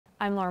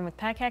I'm Lauren with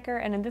Pack Hacker,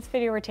 and in this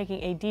video we're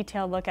taking a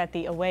detailed look at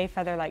the Away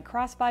Featherlight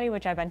Crossbody,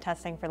 which I've been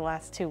testing for the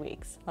last 2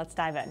 weeks. Let's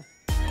dive in.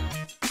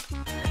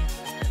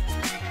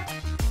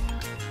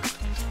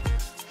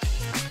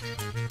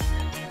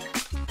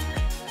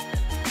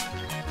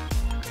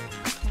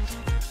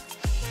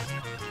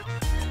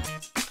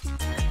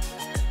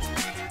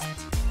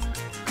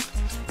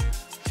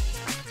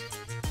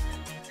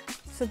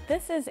 So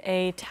this is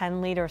a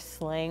 10-liter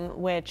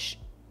sling, which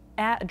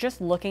just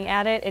looking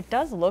at it, it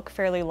does look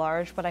fairly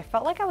large, but I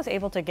felt like I was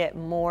able to get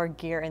more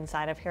gear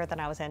inside of here than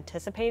I was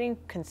anticipating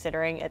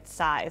considering its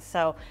size.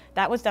 So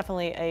that was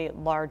definitely a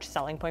large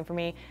selling point for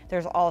me.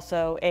 There's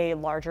also a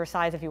larger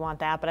size if you want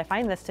that, but I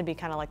find this to be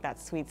kind of like that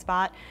sweet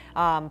spot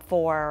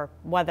for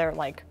whether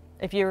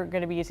if you're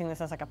going to be using this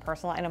as like a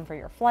personal item for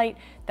your flight,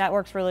 that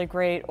works really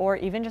great. Or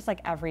even just like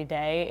every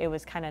day, it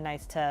was kind of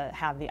nice to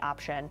have the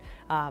option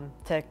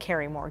to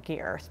carry more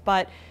gear.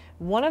 But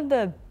one of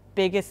the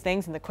biggest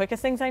things and the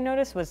quickest things I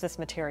noticed was this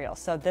material.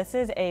 So this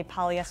is a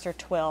polyester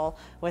twill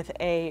with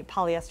a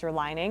polyester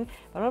lining.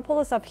 I'm gonna pull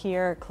this up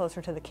here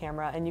closer to the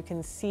camera and you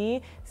can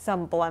see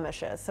some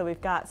blemishes. So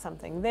we've got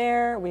something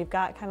there, we've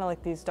got kind of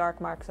like these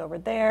dark marks over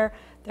there.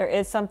 There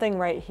is something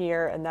right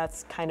here and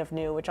that's kind of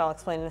new, which I'll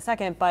explain in a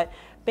second. But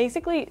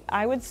basically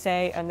I would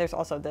say, and there's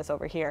also this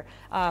over here,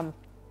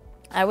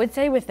 I would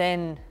say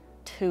within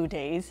 2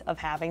 days of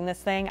having this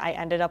thing, I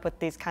ended up with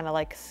these kind of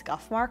like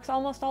scuff marks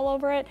almost all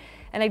over it.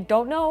 And I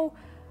don't know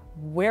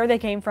where they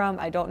came from.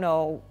 I don't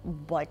know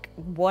like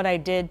what I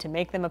did to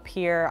make them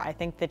appear. I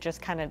think that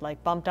just kind of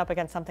like bumped up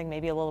against something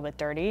maybe a little bit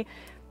dirty.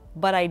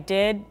 But I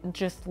did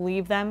just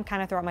leave them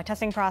kind of throughout my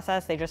testing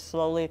process. They just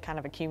slowly kind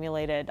of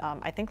accumulated.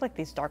 I think like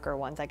these darker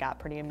ones I got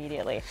pretty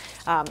immediately.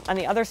 On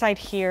the other side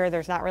here,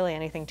 there's not really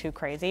anything too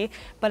crazy,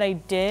 but I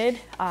did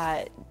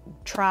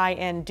try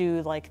and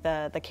do like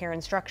the care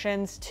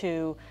instructions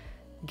to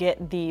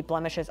get the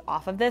blemishes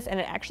off of this, and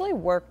it actually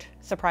worked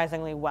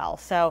surprisingly well.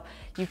 So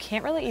you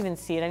can't really even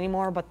see it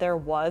anymore, but there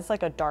was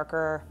like a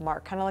darker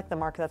mark, kind of like the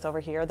mark that's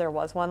over here. There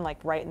was one like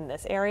right in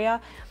this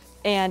area.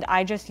 And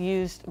I just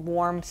used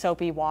warm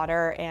soapy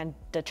water and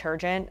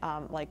detergent,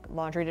 like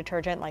laundry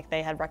detergent, like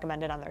they had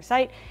recommended on their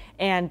site,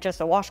 and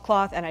just a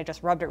washcloth, and I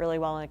just rubbed it really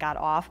well and it got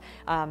off.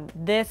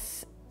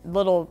 This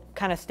little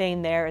kind of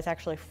stain there is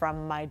actually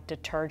from my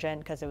detergent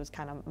because it was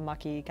kind of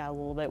mucky, got a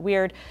little bit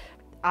weird.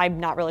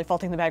 I'm not really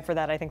faulting the bag for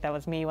that. I think that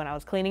was me when I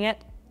was cleaning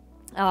it.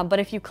 But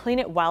if you clean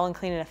it well and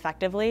clean it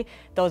effectively,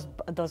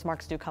 those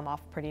marks do come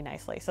off pretty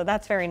nicely. So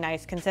that's very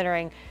nice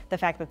considering the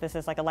fact that this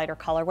is like a lighter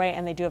colorway,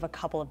 and they do have a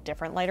couple of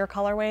different lighter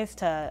colorways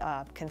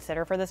to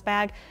consider for this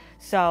bag.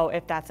 So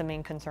if that's a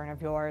main concern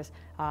of yours,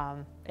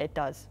 it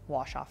does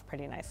wash off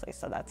pretty nicely,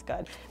 so that's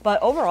good. But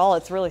overall,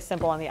 it's really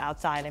simple on the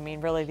outside. I mean,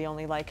 really the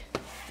only like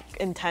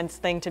intense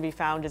thing to be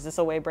found is this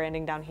Away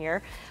branding down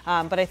here.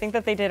 But I think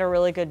that they did a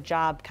really good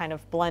job kind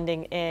of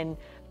blending in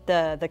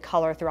the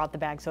color throughout the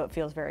bag so it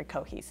feels very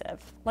cohesive.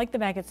 Like the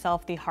bag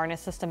itself, the harness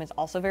system is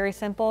also very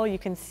simple. You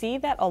can see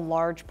that a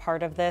large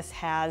part of this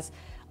has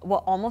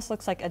what almost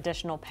looks like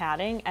additional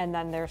padding, and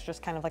then there's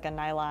just kind of like a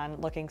nylon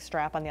looking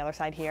strap on the other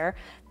side here.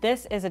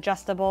 This is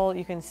adjustable.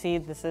 You can see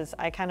this is,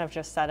 I kind of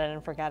just set it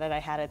and forget it. I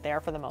had it there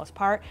for the most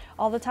part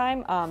all the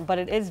time, but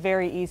it is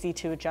very easy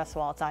to adjust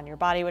while it's on your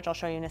body, which I'll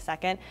show you in a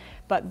second.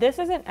 But this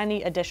isn't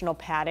any additional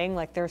padding,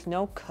 like there's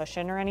no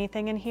cushion or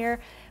anything in here.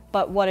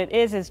 But what it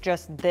is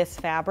just this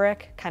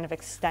fabric kind of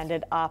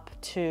extended up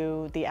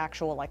to the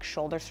actual like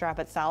shoulder strap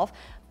itself.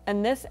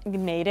 And this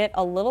made it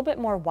a little bit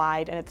more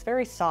wide, and it's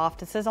very soft.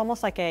 This is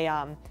almost like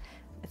a,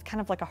 it's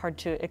kind of like a hard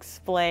to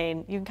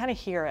explain. You can kind of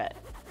hear it.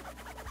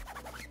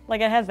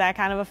 Like it has that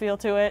kind of a feel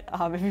to it,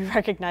 if you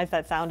recognize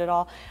that sound at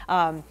all.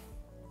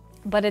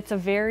 But it's a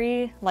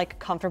very like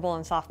comfortable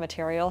and soft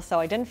material, so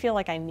I didn't feel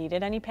like I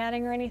needed any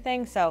padding or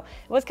anything, so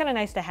it was kind of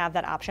nice to have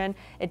that option.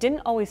 It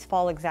didn't always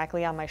fall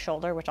exactly on my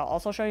shoulder, which I'll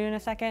also show you in a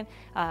second,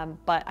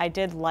 but I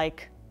did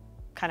like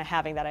kind of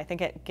having that. I think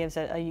it gives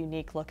it a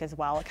unique look as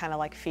well. It kind of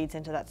like feeds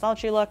into that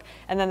slouchy look.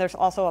 And then there's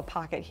also a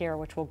pocket here,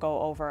 which we'll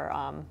go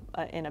over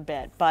in a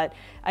bit. But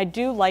I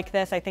do like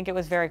this. I think it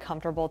was very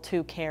comfortable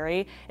to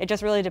carry. It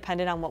just really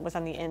depended on what was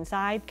on the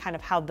inside, kind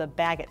of how the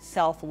bag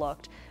itself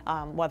looked,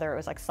 whether it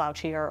was like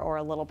slouchier or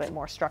a little bit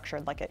more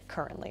structured like it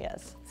currently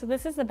is. So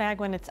this is the bag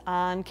when it's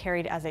on,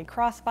 carried as a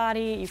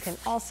crossbody. You can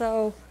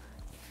also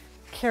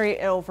carry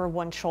it over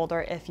one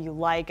shoulder if you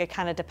like. It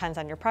kind of depends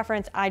on your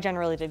preference. I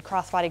generally did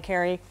crossbody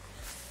carry.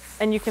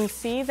 And you can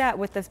see that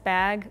with this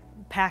bag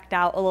packed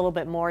out a little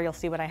bit more, you'll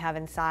see what I have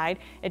inside.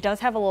 It does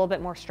have a little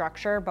bit more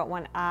structure, but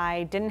when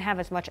I didn't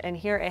have as much in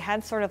here, it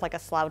had sort of like a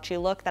slouchy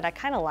look that I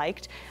kind of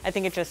liked. I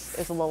think it just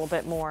is a little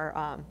bit more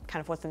kind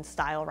of what's in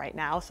style right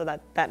now, so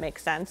that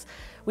makes sense.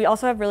 We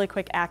also have really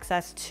quick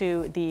access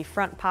to the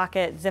front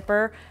pocket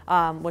zipper,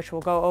 which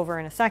we'll go over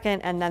in a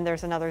second, and then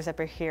there's another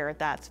zipper here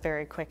that's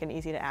very quick and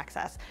easy to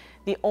access.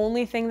 The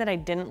only thing that I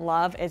didn't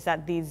love is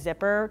that the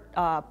zipper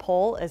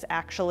pull is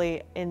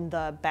actually in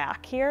the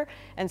back here,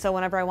 and so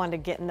whenever I wanted to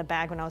get in the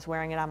bag when I was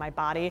wearing it on my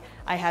body,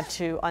 I had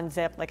to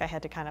unzip, like I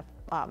had to kind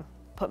of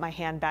put my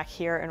hand back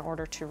here in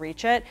order to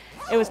reach it.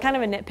 It was kind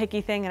of a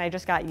nitpicky thing and I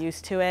just got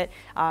used to it.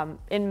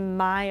 In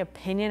my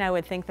opinion, I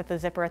would think that the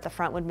zipper at the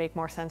front would make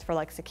more sense for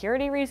like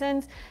security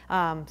reasons.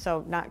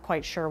 So not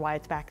quite sure why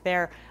it's back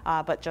there,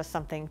 but just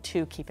something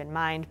to keep in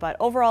mind. But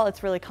overall,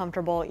 it's really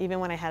comfortable.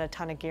 Even when I had a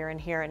ton of gear in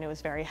here and it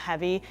was very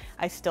heavy,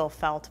 I still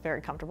felt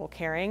very comfortable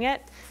carrying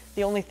it.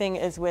 The only thing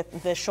is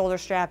with the shoulder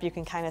strap, you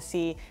can kind of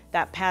see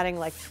that padding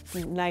like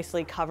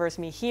nicely covers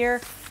me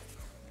here.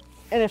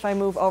 And if I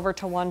move over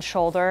to one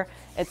shoulder,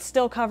 it's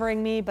still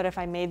covering me, but if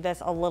I made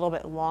this a little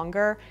bit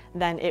longer,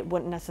 then it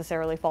wouldn't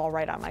necessarily fall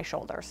right on my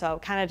shoulder. So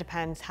it kind of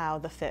depends how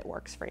the fit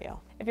works for you.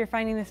 If you're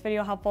finding this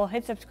video helpful,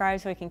 hit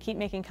subscribe so we can keep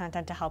making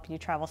content to help you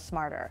travel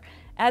smarter.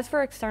 As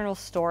for external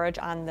storage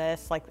on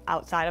this, like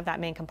outside of that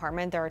main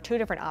compartment, there are two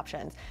different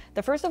options.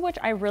 The first of which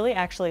I really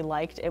actually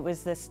liked. It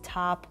was this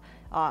top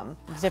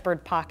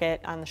zippered pocket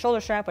on the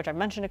shoulder strap, which I've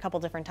mentioned a couple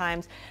different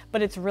times,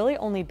 but it's really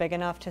only big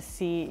enough to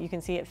see, you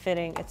can see it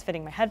fitting, it's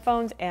fitting my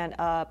headphones and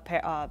a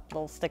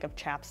little stick of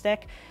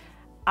chapstick.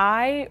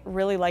 I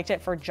really liked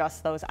it for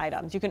just those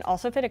items. You can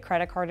also fit a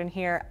credit card in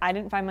here. I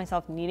didn't find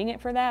myself needing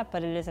it for that,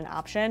 but it is an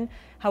option.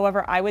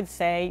 However, I would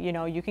say, you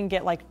know, you can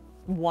get like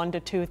 1 to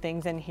 2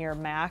 things in here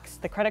max.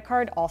 The credit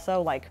card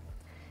also, like,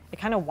 it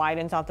kind of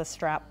widens out the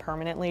strap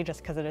permanently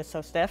just because it is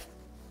so stiff.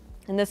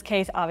 In this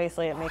case,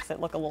 obviously it makes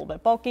it look a little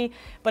bit bulky,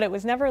 but it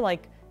was never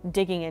like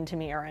digging into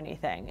me or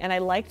anything. And I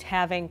liked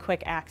having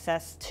quick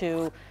access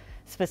to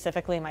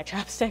specifically my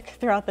chapstick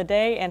throughout the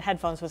day, and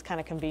headphones was kind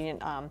of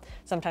convenient.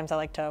 Sometimes I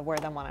like to wear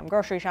them when I'm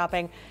grocery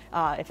shopping,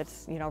 if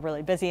it's, you know,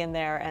 really busy in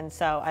there. And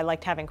so I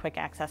liked having quick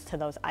access to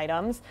those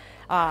items.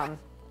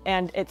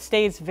 And it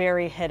stays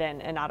very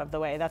hidden and out of the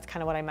way. That's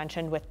kind of what I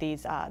mentioned with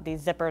these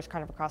zippers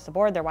kind of across the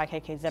board. They're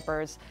YKK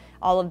zippers.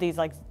 All of these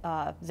like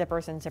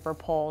zippers and zipper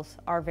pulls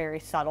are very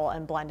subtle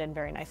and blend in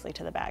very nicely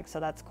to the bag. So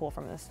that's cool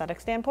from an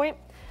aesthetic standpoint.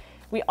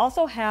 We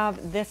also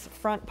have this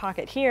front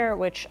pocket here,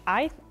 which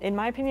in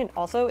my opinion,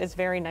 also is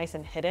very nice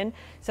and hidden.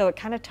 So it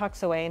kind of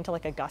tucks away into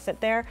like a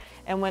gusset there.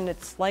 And when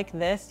it's like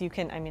this, you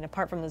can, I mean,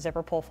 apart from the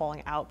zipper pull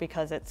falling out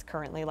because it's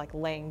currently like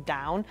laying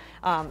down,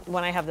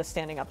 when I have this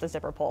standing up, the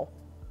zipper pull,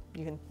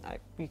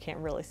 you can't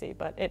really see,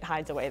 but it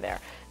hides away there.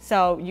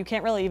 So you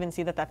can't really even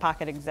see that that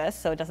pocket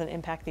exists, so it doesn't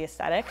impact the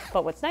aesthetic.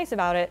 But what's nice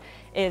about it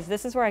is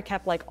this is where I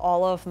kept like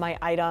all of my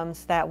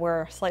items that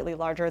were slightly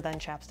larger than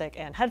chapstick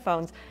and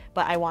headphones,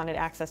 but I wanted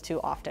access to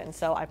often.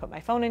 So I put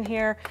my phone in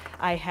here,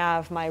 I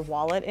have my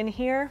wallet in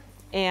here,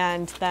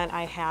 and then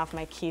I have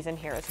my keys in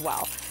here as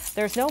well.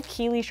 There's no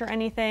key leash or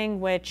anything,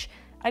 which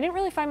I didn't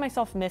really find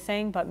myself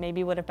missing, but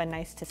maybe would have been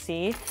nice to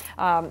see.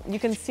 You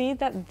can see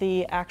that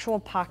the actual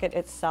pocket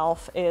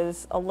itself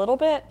is a little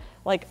bit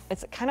like,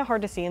 it's kind of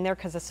hard to see in there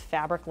because this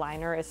fabric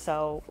liner is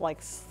so like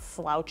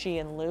slouchy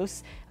and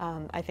loose.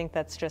 I think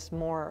that's just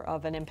more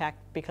of an impact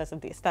because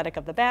of the aesthetic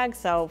of the bag.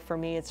 So for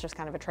me, it's just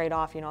kind of a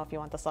trade-off. You know, if you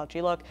want the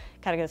slouchy look,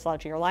 kind of get a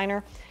slouchier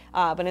liner.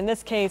 But in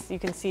this case, you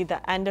can see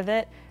the end of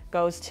it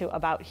goes to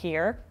about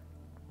here.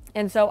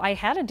 And so I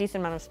had a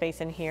decent amount of space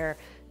in here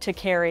to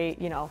carry,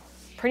 you know,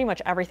 pretty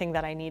much everything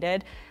that I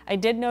needed. I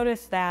did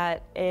notice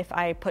that if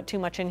I put too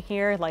much in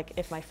here, like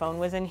if my phone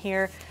was in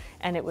here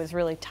and it was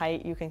really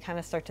tight, you can kind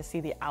of start to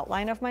see the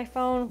outline of my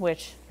phone,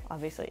 which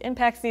obviously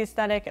impacts the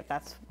aesthetic if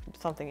that's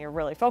something you're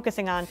really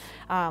focusing on.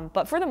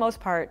 But for the most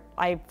part,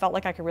 I felt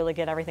like I could really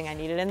get everything I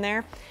needed in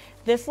there.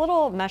 This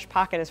little mesh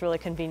pocket is really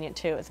convenient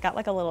too. It's got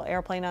like a little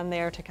airplane on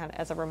there to kind of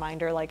as a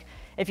reminder, like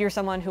if you're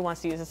someone who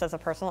wants to use this as a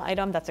personal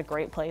item, that's a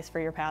great place for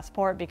your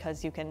passport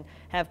because you can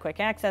have quick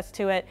access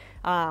to it.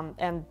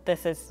 And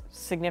this is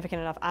significant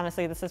enough.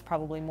 Honestly, this is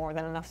probably more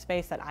than enough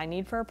space that I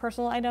need for a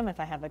personal item if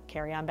I have a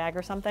carry-on bag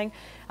or something.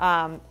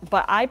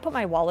 But I put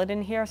my wallet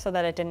in here so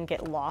that it didn't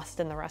get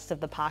lost in the rest of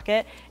the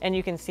pocket, and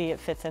you can see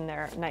it fits in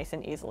there nice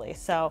and easily.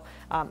 So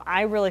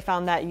I really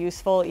found that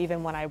useful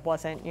even when I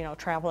wasn't, you know,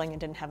 traveling and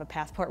didn't have a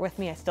passport with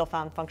me. I still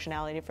found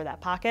functionality for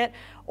that pocket,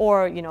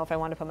 or, you know, if I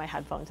wanted to put my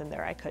headphones in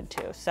there, I could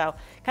too. So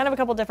kind of a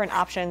couple different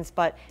options,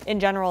 but in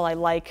general, I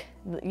like,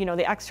 you know,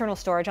 the external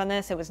storage on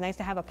this. It was nice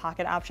to have a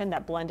pocket option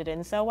that blended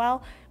in so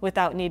well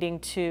without needing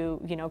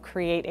to, you know,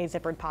 create a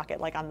zippered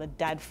pocket like on the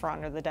dead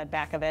front or the dead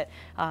back of it,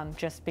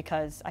 just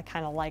because I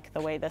kind of like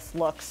the way this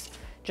looks.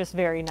 Just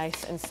very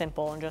nice and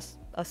simple and just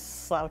a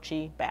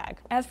slouchy bag.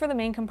 As for the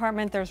main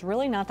compartment, there's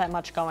really not that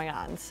much going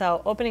on.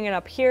 So opening it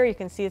up here, you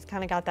can see it's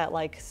kind of got that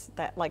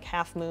like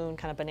half moon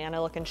kind of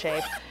banana looking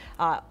shape.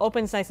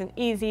 Opens nice and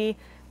easy.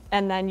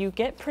 And then you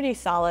get pretty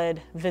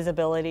solid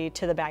visibility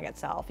to the bag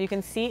itself. You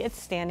can see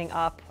it's standing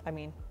up, I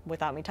mean,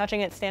 without me touching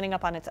it, standing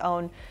up on its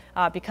own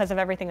because of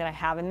everything that I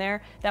have in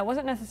there. That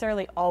wasn't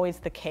necessarily always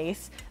the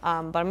case, but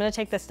I'm gonna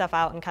take this stuff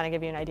out and kind of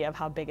give you an idea of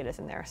how big it is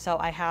in there. So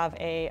I have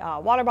a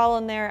water bottle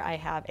in there, I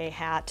have a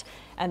hat,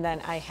 and then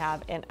I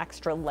have an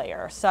extra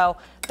layer. So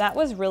that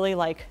was really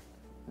like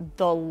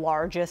the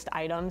largest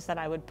items that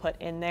I would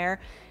put in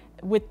there.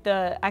 With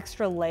the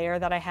extra layer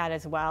that I had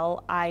as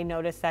well, I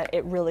noticed that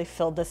it really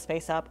filled this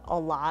space up a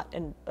lot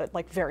and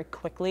like very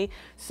quickly.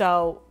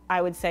 So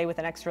I would say with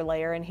an extra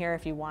layer in here,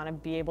 if you want to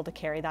be able to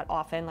carry that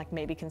often, like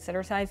maybe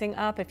consider sizing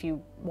up if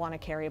you want to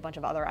carry a bunch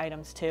of other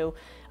items too.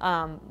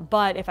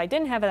 But if I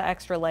didn't have an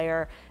extra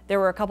layer, there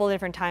were a couple of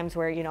different times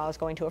where, you know, I was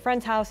going to a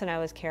friend's house and I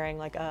was carrying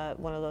like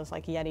one of those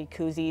like Yeti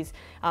koozies.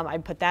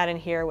 I'd put that in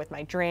here with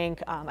my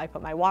drink. I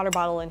put my water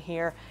bottle in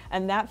here,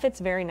 and that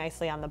fits very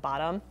nicely on the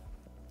bottom.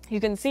 You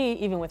can see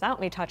even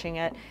without me touching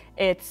it,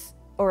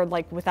 or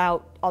like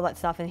without all that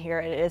stuff in here,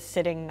 it is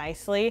sitting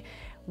nicely.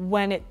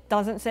 When it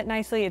doesn't sit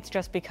nicely, it's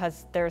just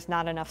because there's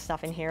not enough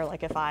stuff in here.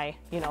 Like if I,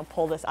 you know,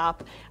 pull this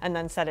up and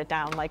then set it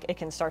down, like it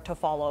can start to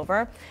fall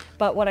over.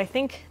 But what I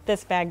think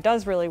this bag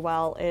does really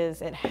well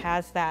is it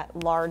has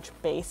that large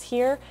base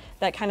here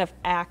that kind of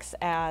acts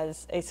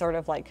as a sort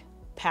of like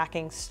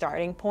packing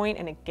starting point,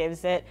 and it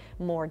gives it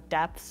more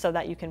depth so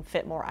that you can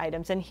fit more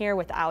items in here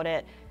without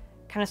it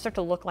kind of start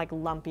to look like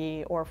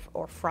lumpy or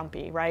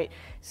frumpy, right?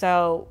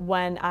 So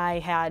when I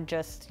had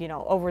just, you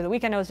know, over the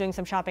weekend I was doing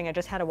some shopping, I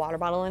just had a water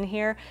bottle in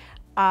here.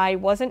 I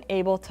wasn't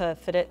able to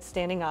fit it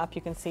standing up.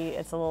 You can see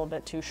it's a little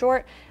bit too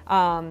short,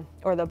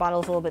 or the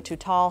bottle's a little bit too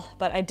tall,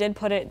 but I did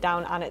put it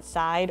down on its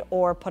side,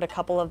 or put a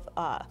couple of,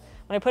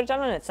 when I put it down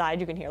on its side,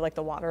 you can hear like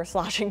the water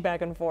sloshing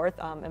back and forth.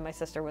 And my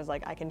sister was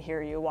like, I can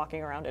hear you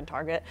walking around in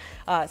Target.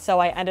 So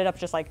I ended up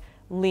just like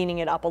leaning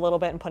it up a little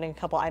bit and putting a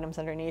couple items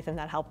underneath, and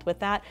that helped with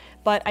that.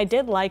 But I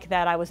did like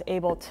that I was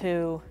able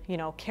to, you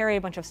know, carry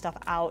a bunch of stuff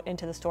out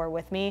into the store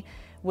with me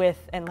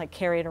and like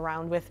carry it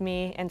around with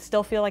me, and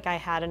still feel like I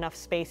had enough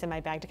space in my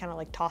bag to kind of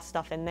like toss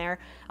stuff in there.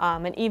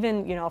 And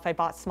even, you know, if I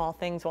bought small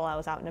things while I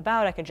was out and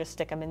about, I could just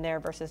stick them in there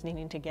versus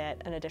needing to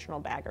get an additional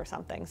bag or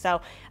something.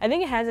 So I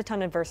think it has a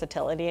ton of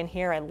versatility in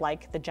here. I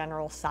like the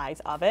general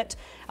size of it,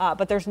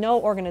 but there's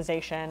no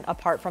organization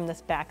apart from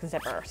this back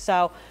zipper.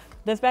 So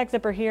this back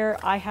zipper here,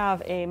 I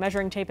have a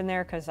measuring tape in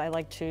there because I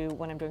like to,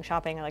 when I'm doing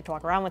shopping, I like to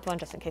walk around with one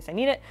just in case I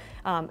need it.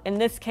 In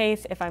this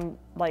case, if I'm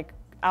like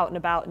out and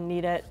about and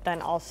need it,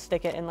 then I'll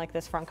stick it in like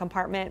this front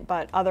compartment,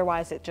 but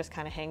otherwise it just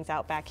kind of hangs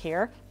out back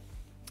here.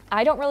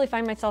 I don't really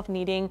find myself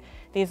needing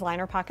these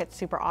liner pockets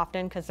super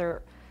often because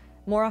they're,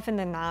 more often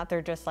than not,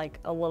 they're just like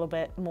a little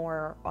bit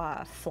more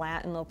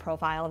flat and low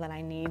profile than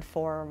I need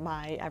for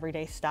my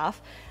everyday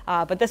stuff.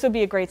 But this would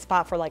be a great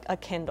spot for like a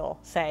Kindle,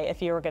 say,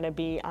 if you were gonna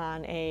be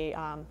on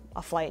a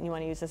flight and you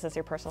wanna use this as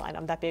your personal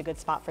item, that'd be a good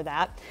spot for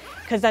that.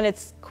 Because then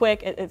it's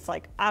quick, it's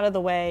like out of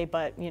the way,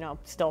 but you know,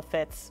 still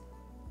fits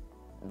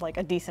like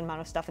a decent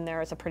amount of stuff in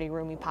there. It's a pretty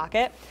roomy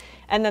pocket.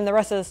 And then the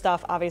rest of the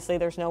stuff, obviously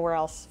there's nowhere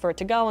else for it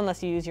to go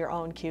unless you use your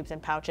own cubes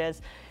and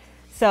pouches.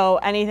 So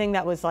anything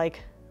that was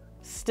like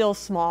still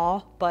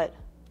small but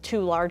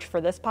too large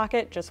for this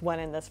pocket just went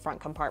in this front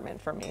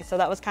compartment for me. So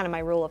that was kind of my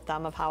rule of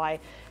thumb of how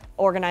I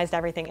organized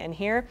everything in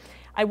here.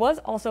 I was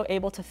also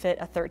able to fit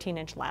a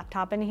 13-inch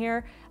laptop in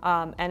here,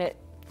 and it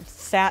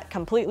sat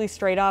completely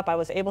straight up. I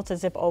was able to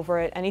zip over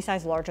it. Any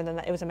size larger than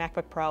that, it was a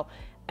MacBook Pro.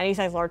 Any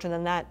size larger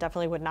than that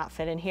definitely would not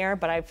fit in here,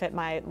 but I fit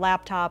my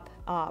laptop,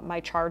 my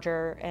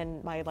charger,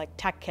 and my like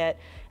tech kit,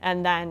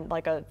 and then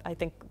like I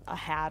think a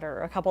hat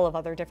or a couple of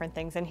other different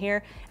things in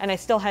here, and I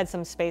still had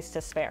some space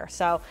to spare.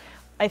 So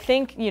I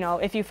think, you know,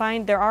 if you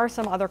find there are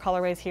some other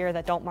colorways here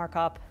that don't mark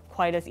up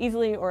quite as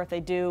easily, or if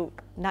they do,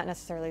 not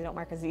necessarily don't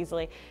mark as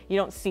easily, you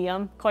don't see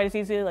them quite as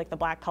easily, like the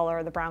black color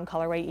or the brown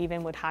colorway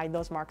even would hide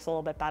those marks a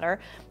little bit better.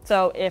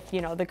 So if,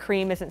 you know, the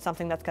cream isn't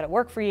something that's going to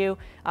work for you,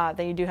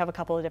 then you do have a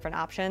couple of different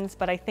options.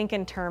 But I think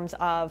in terms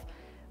of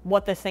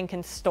what this thing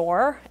can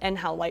store and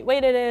how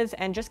lightweight it is,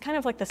 and just kind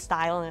of like the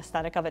style and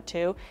aesthetic of it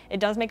too, it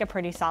does make a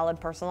pretty solid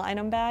personal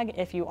item bag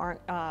if you aren't,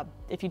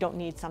 if you don't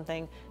need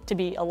something to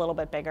be a little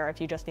bit bigger,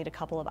 if you just need a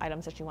couple of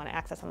items that you want to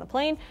access on the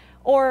plane,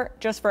 or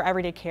just for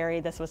everyday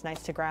carry, this was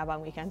nice to grab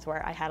on weekends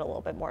where I had a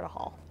little bit more to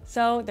haul.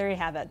 So there you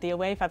have it, the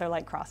Away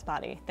Featherlight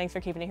Crossbody. Thanks for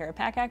keeping it here at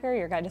Pack Hacker,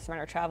 your guide to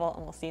smarter travel,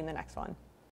 and we'll see you in the next one.